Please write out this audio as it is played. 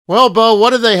Well, Bo,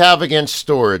 what do they have against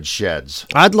storage sheds?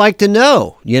 I'd like to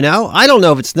know, I don't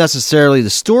know if it's necessarily the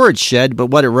storage shed, but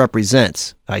what it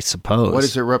represents, I suppose. What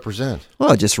does it represent?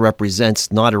 Well, it just represents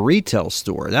not a retail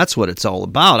store. That's what it's all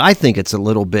about. I think it's a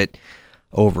little bit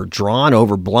overdrawn,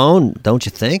 overblown, don't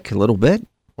you think? A little bit?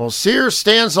 Well, Sears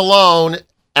stands alone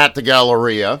at the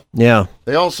Galleria. Yeah.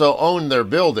 They also own their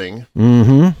building.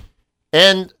 Mm-hmm.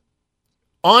 And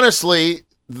honestly,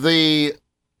 the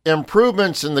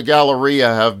improvements in the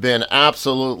Galleria have been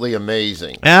absolutely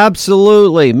amazing.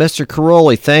 Absolutely. Mr.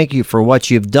 Caroli, thank you for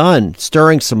what you've done,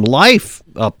 stirring some life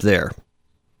up there.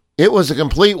 It was a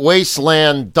complete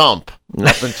wasteland dump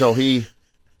up until he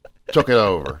took it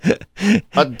over.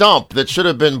 A dump that should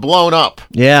have been blown up.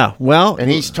 Yeah, well...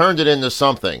 And he's turned it into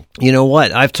something. You know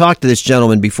what? I've talked to this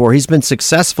gentleman before. He's been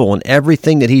successful in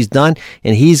everything that he's done,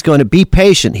 and he's going to be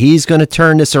patient. He's going to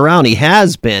turn this around. He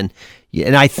has been.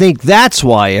 And I think that's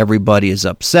why everybody is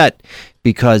upset,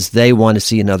 because they want to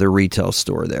see another retail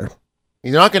store there.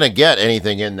 You're not going to get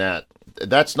anything in that.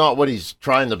 That's not what he's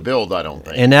trying to build, I don't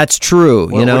think. And that's true.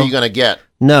 What are you going to get?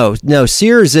 No,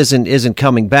 Sears isn't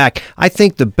coming back. I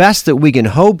think the best that we can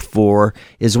hope for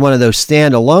is one of those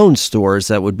standalone stores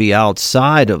that would be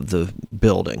outside of the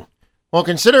building. Well,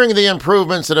 considering the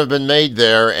improvements that have been made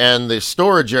there, and the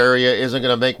storage area isn't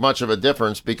going to make much of a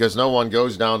difference because no one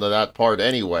goes down to that part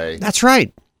anyway. That's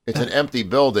right. It's an empty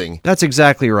building. That's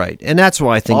exactly right. And that's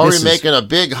why I think Already making a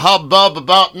big hubbub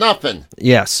about nothing.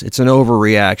 Yes, it's an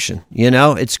overreaction.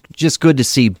 It's just good to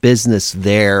see business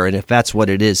there, and if that's what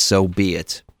it is, so be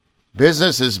it.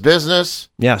 Business is business.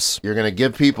 Yes. You're going to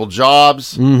give people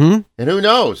jobs. Mm-hmm. And who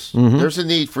knows? Mm-hmm. There's a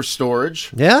need for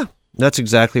storage. Yeah, that's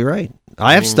exactly right.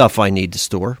 I have stuff I need to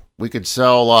store. We could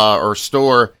sell or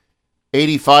store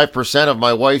 85% of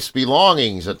my wife's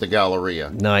belongings at the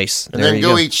Galleria. Nice. And then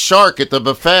go eat shark at the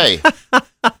buffet.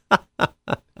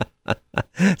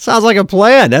 Sounds like a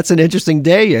plan. That's an interesting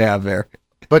day you have there.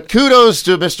 But kudos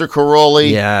to Mr. Caroli.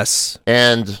 Yes.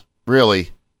 And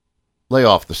really, lay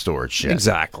off the storage shed.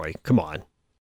 Exactly. Come on.